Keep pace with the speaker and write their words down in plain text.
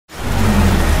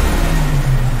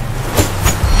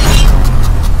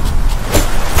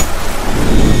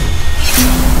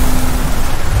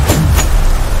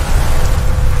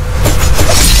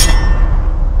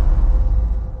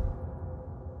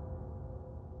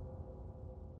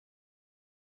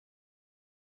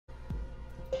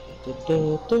We need to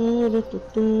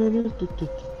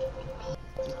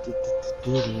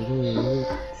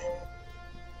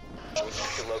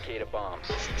locate a bomb.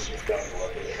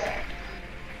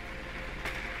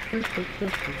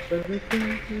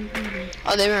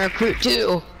 Oh, they were recruit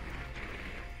too.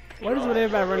 What is with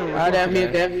everybody running? Ah, damn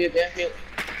mute.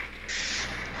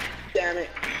 Damn it.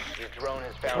 Your drone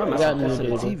has I found must have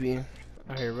muted. the TV.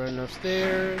 I hear running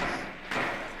upstairs.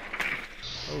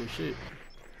 Oh shit.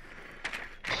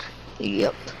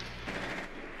 Yep.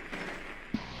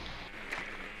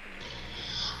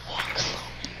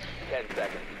 10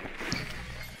 seconds.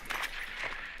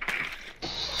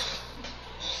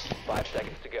 5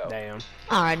 seconds to go. Damn.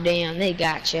 Alright, damn, they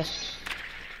got you.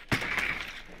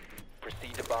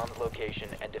 Proceed to bomb's location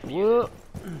and defuse Whoop.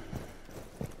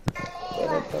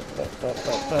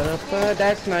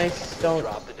 That's nice. it. Don't.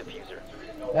 Drop the diffuser.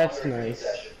 That's nice.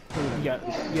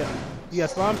 You got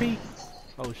spawn peek?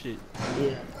 Oh shit.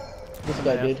 Yeah. This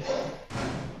guy did.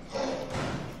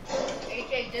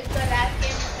 AJ, just the last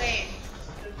game played.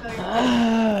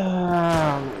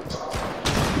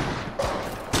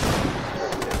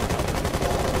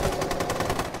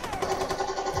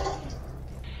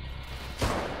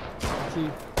 See.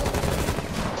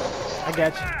 I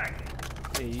got you.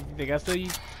 Hey, you think I saw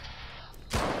you?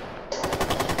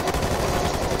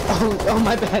 Oh,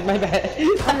 my bad. I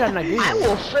got an idea. I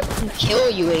will freaking kill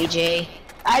you, AJ.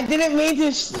 I didn't mean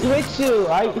to hit you.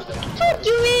 What do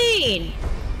you mean?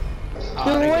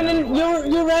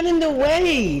 You ran in the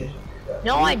way.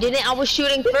 No, I didn't. I was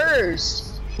shooting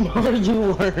first. No,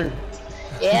 you weren't.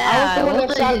 Yeah,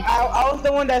 I was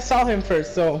the one that saw him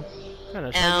first, so.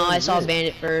 No, I saw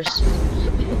Bandit first.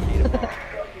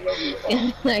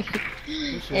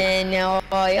 And now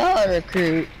y'all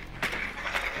recruit.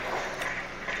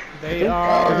 They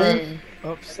are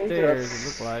upstairs, it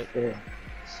look like.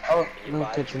 Oh, no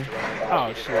kitchen.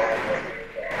 Oh shit.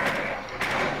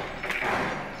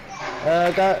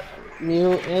 Got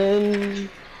mute in.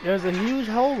 There's a huge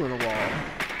hole in the wall.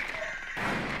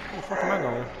 Where the fuck am I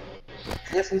going?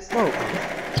 Get some smoke.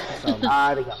 They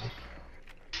got me.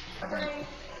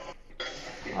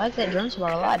 I like that drum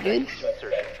spot a lot, dude.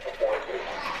 Insertion.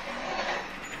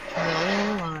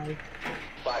 No,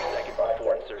 5 seconds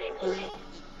before insertion.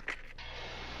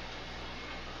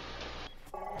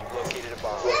 You've located a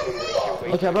bomb.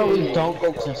 Make your way Okay, how about we don't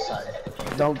go cliffside?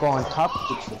 Don't go on top of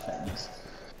the tree fence.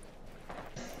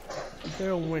 Is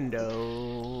there a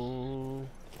window?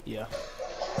 Yeah.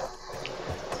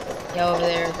 Yeah, over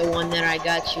there, the one that I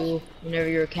got you whenever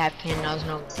you were captain. I was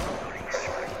no.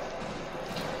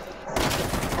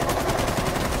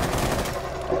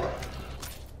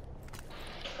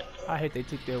 I hate they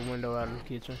took their window out of the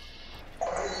kitchen.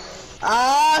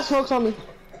 Ah, smoke's on me.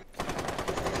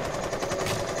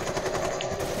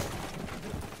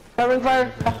 Covering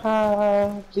fire.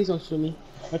 Please don't shoot me.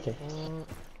 Okay.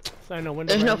 So no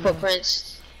window. There's no right now.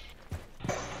 footprints.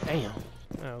 Damn.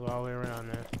 I'll go all the way around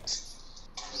there.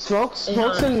 Smoke's in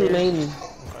not the there. main.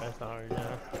 Okay, sorry,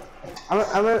 yeah.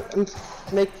 I'm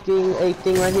making a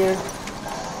thing right here.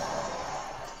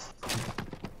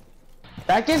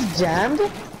 That gets jammed?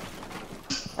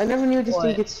 I never knew this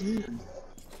thing gets jammed.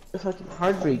 The fucking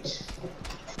hard breach.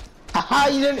 Haha,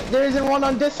 there isn't one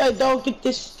on this side, don't get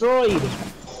destroyed.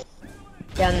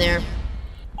 Down there.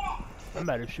 I'm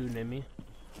better shooting at me.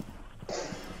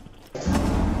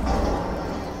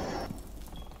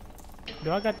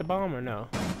 Do I got the bomb or no?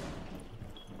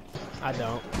 I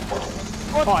don't.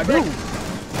 Oh, I do!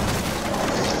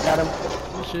 Got him.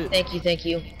 Oh shit. Thank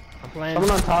you. I'm playing.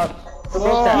 Someone on top.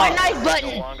 My knife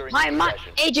button! My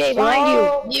AJ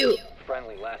behind you!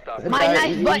 friendly. Last op. My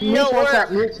knife button don't work!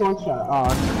 One shot.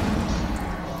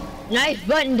 Oh. Knife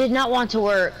button did not want to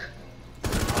work.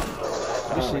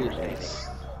 This shit.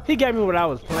 He gave me what I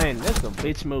was playing. That's a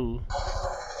bitch move.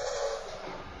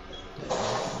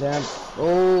 Damn.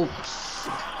 Oh.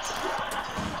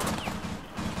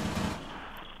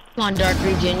 Come on, Dark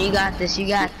Region, you got this, you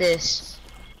got this.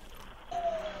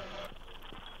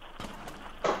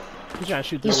 He's trying to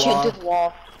shoot through He's the wall. shooting through the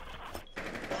wall.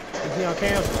 Is he on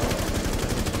camera?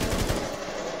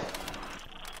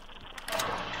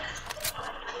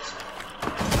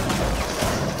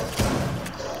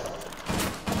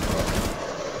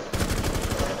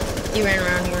 He ran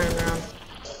around,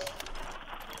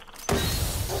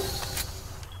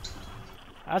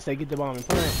 I say get the bomb and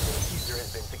plant. User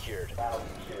has been secured.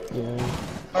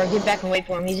 Yeah. Or get back and wait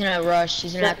for him, he's gonna rush,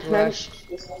 he's gonna have to rush.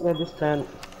 Yeah, this plan.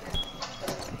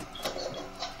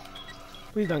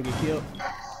 Please don't get killed.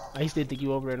 I still think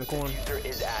you over there in the corner. User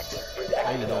is active.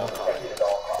 There you go.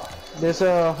 There's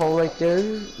a hole right there.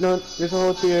 No, there's a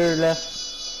hole to your left.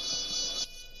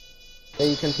 that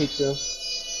you can peek through.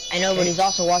 I know, but he's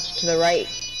also watching to the right.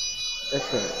 That's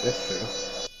true. That's true.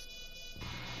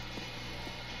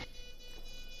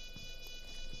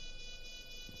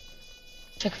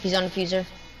 Check if he's on the fuser.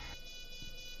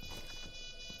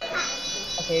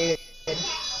 Okay, you're good.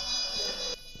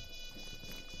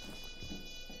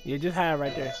 You just hide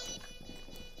right there.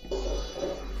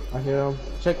 I hear him.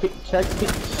 Check it. Check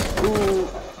it. Ooh.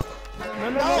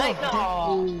 No.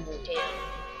 Oh,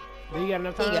 Do you got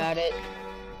enough he time? got it.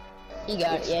 He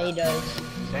got it. Yeah, he does.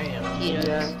 Damn. He does.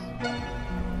 Yeah.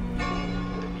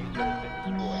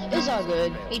 It's all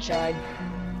good. He tried.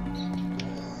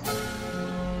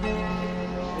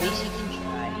 At least he can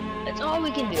try. That's all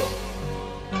we can do.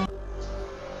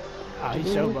 Oh, he's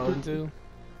showboating too.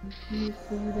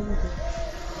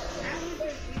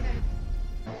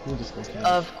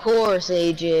 Of course,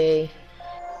 AJ.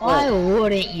 Why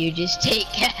wouldn't you just take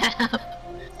Cap?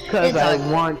 Because I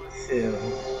want to.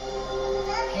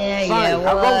 Yeah, Fine, yeah,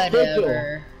 I'll go vigil.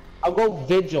 whatever. I'll go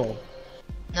vigil.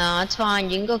 No, it's fine.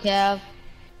 You can go, Cav.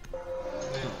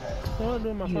 What do I do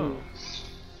with my phone?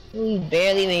 We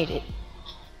barely made it.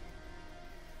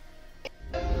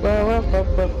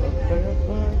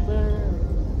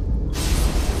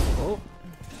 Oh.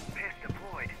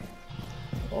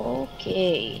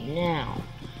 Okay, now.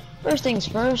 First things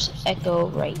first, Echo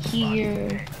right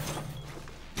here.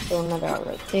 Throw another out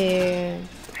right there.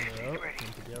 Yep.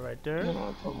 Put that right there. And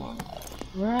I'll put one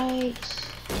right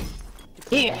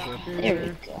here. There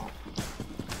we go.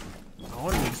 I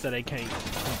want to so they can't come to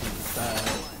the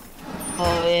side.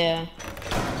 Oh yeah.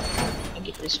 I'll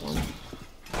get this one.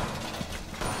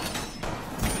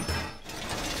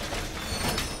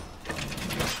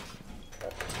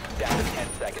 Down to 10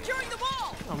 seconds.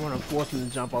 I want to force him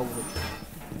to jump over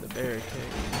the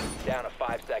barricade. Down to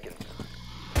 5 seconds.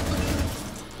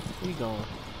 Where you going?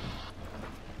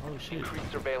 Oh shit.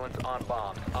 Increased surveillance on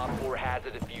bombs. Op 4 has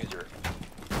a diffuser.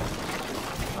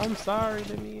 I'm sorry,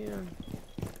 let me in.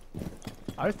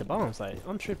 Oh, it's the bomb site.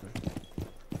 I'm tripping.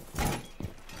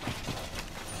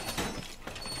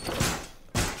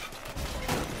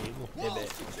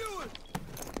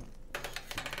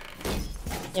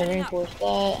 Yeah, reinforce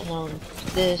that, and I'll do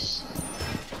this.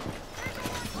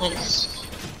 Nice.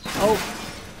 Oh!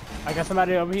 I got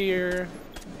somebody over here.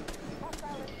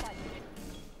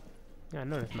 Yeah, I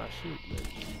know that's not shoot,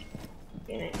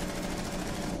 but...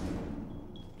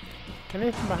 Can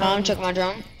they from behind? Check my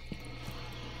drone.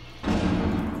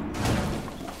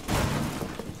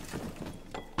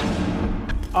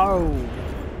 Oh!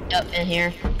 Yep, in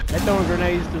here. They're throwing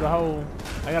grenades through the hole.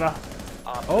 I gotta...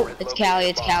 Oh! It's Callie,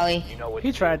 it's Callie. You know what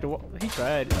He to tried do. to... He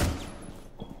tried.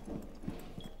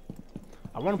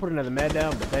 I want to put another mat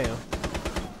down, but damn.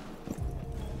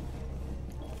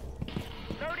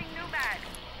 Loading new mag.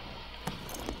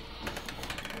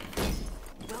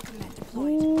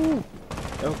 Ooh!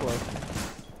 That was close.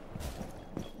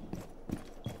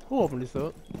 Who opened this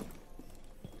up?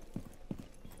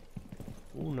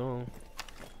 Oh no.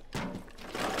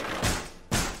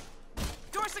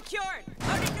 Door secured.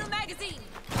 Loading new magazine.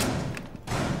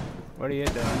 Where do you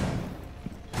at though?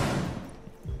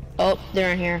 Oh,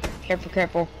 they're in here. Careful,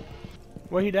 careful.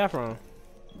 Where he die from?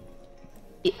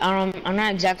 I'm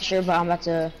not exactly sure, but I'm about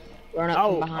to run up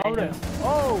from behind over him. there.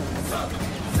 Oh!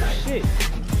 Shit!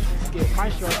 Get my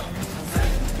shot.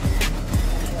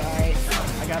 Alright.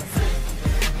 I got...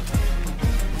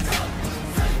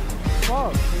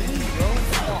 Fuck, please, bro.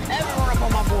 Don't ever run up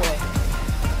on my boy.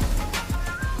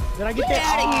 Did I get Get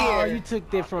that? outta Oh, here. you took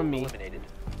that from me. Eliminated.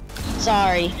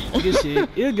 Sorry. Good shit.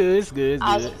 It's good, it's good, it's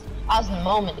I good. was in the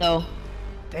moment though.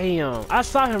 Damn. I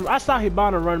saw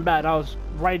Hibana run back. I was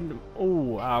right in the...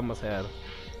 Ooh, I almost had him.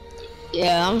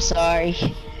 Yeah, I'm sorry.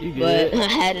 You But good.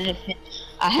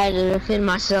 I had to defend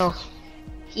myself.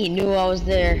 He knew I was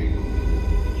there. Secure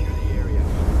the area.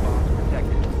 Bombs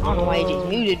protected. I don't know why he just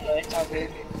muted, but it's all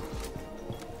good.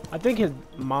 I think his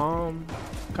mom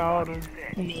called him.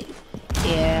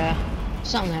 Yeah,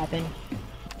 something happened.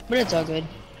 But it's all good.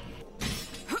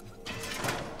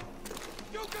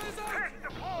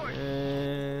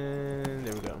 And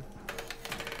there we go.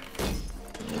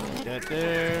 That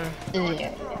there.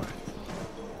 Yeah.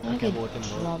 Okay, boy, them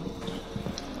up.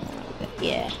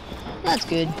 Yeah, that's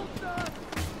good.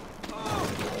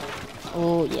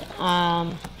 Oh yeah.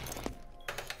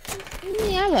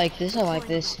 Yeah, I like this. I like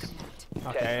this.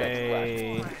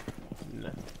 Okay. No.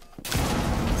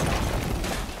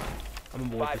 I'm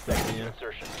gonna 5 this second, seconds yeah.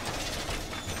 insertion.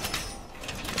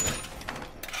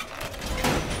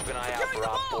 Keep an eye out for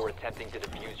Op 4 attempting to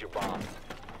defuse your bomb.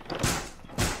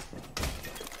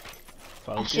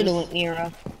 I should have Focus. went Mira.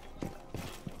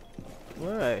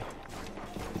 What?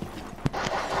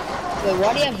 Wait,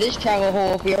 why do you have this travel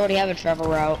hole if we already have a travel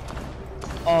route?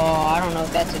 Oh, I don't know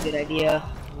if that's a good idea.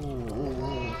 Ooh, ooh,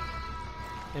 ooh.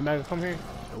 Anybody come here?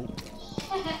 Nope.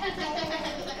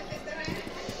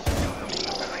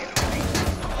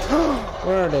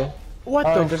 Where are they? What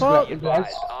Oh, the just fuck?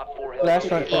 glass. Op 4 has Glass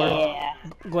front door. Yeah.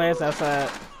 Glass outside.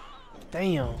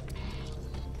 Damn.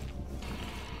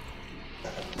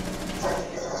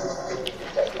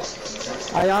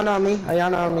 Ayana on me.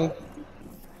 Ayana on me.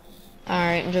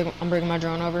 Alright, I'm bringing my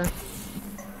drone over.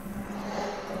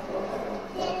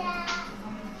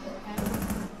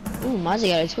 Ooh, Mozzie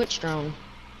got a Twitch drone.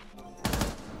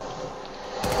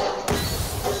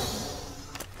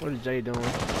 What is Jay doing?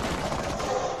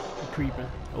 He creeping.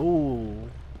 Ooh.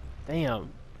 Damn.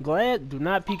 Glass, do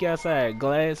not peek outside.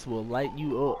 Glass will light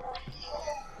you up.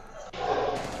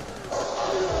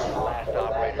 last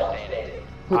operator standing.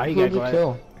 Who, Oh, he who'd got you glass.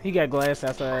 kill? He got glass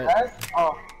outside.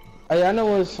 Oh. Ayana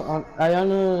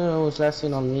was last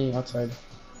seen on me outside.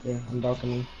 Yeah, on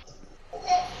balcony.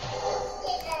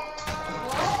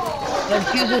 The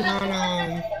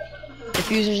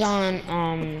diffuser's on,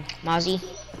 Mozzie.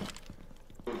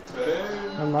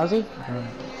 On Mozzie? Yeah,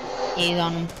 he's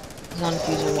on him. He's on the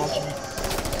diffuser watching it.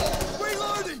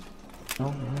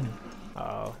 Oh, man.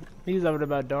 Oh, he's over there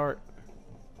by dark.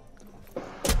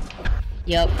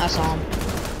 Yep, I saw him.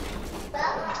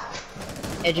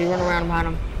 Hey, you run around behind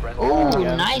him. Oh,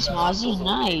 Ooh, nice, Mozzie,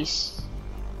 nice.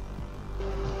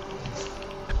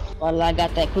 Well, I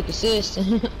got that quick assist.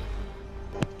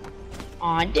 Oh,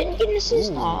 I didn't get an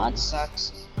assist. Oh, that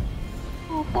sucks.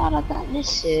 I thought I got an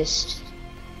assist.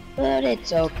 But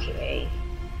it's okay.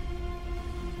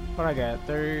 What I got?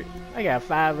 Third. I got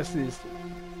 5 assists.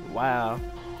 Wow.